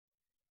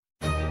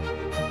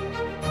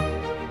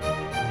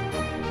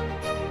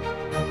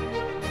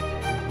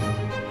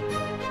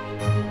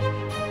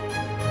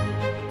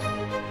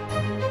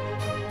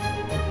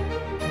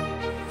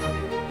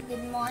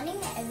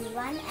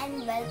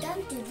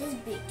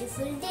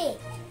beautiful day.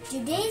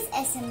 Today's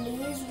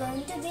assembly is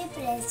going to be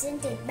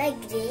presented by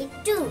grade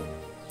 2.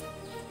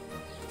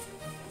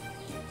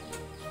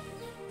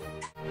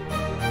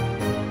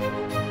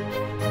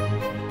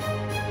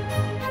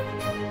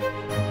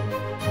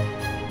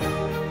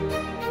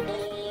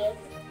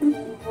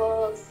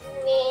 Works in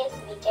ways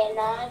we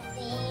cannot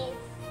see.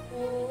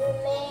 He will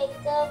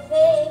make a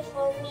way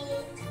for me.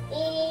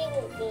 He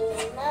will be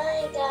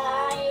my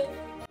guide.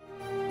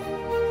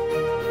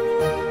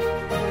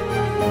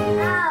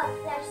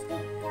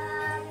 Plastic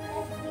cup,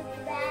 plastic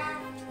bag,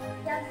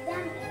 tuck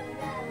them in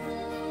the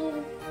beam.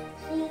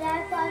 See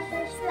that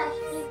process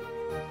plastic.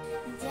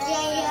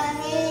 Jaya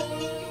He,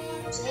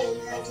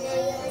 Jaya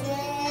Jaya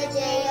Jaya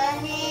Jaya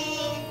He.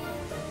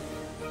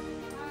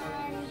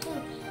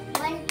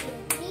 1, 2,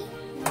 3,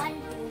 1,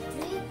 2,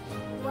 3,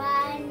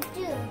 1,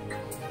 2.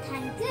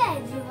 Thank you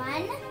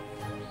everyone.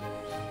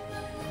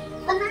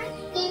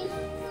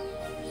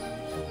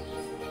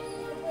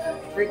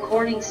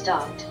 Recording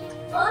stopped.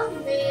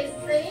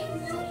 Amazing!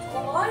 You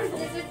all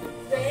did it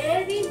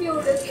very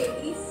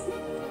beautifully.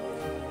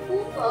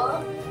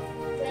 Super,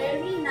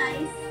 very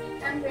nice.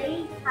 I'm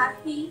very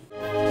happy.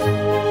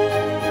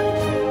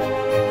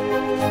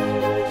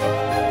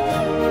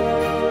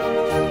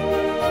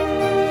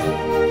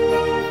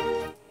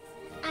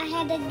 I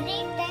had a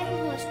great time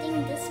hosting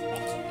this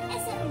special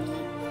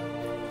assembly.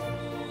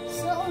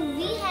 So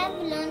we have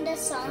learned a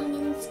song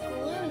in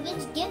school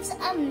which gives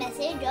a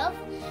message of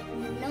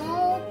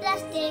no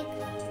plastic.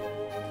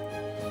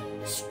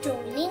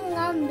 Strolling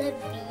on the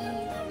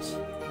beach,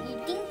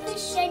 eating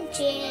fish and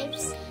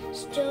chips,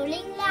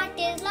 strolling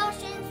lattes,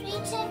 lotion,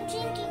 sweets and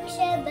drinking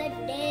sherbet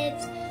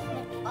dips.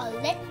 But all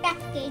that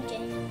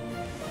packaging,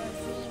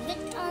 leave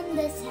it on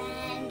the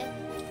sand.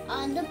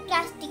 All the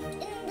plastic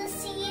in the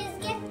sea is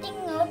getting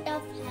out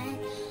of hand.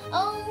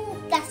 Oh,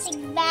 plastic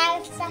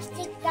bags,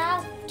 plastic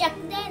cups, chuck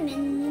them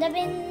in the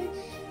bin.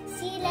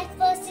 Sea life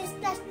versus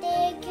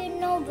plastic, you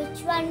know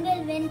which one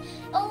will win.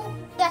 Oh,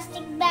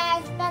 plastic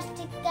bags,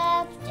 plastic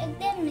cups, chuck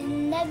them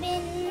in the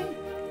bin.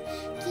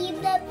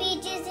 Keep the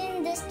peaches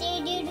in the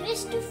state you'd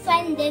wish to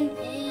find them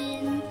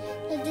in.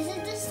 So this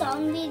is the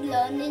song we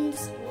learned in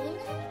school.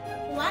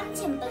 One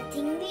simple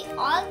thing we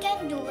all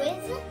can do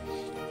is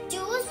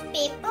choose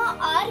paper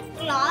or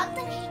cloth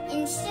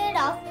instead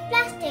of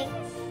plastic.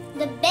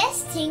 The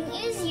best thing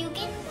is you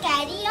can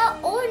carry your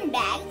own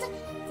bags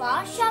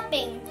for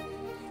shopping.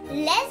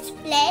 Let's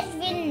pledge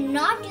we'll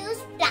not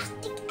use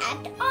plastic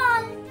at all.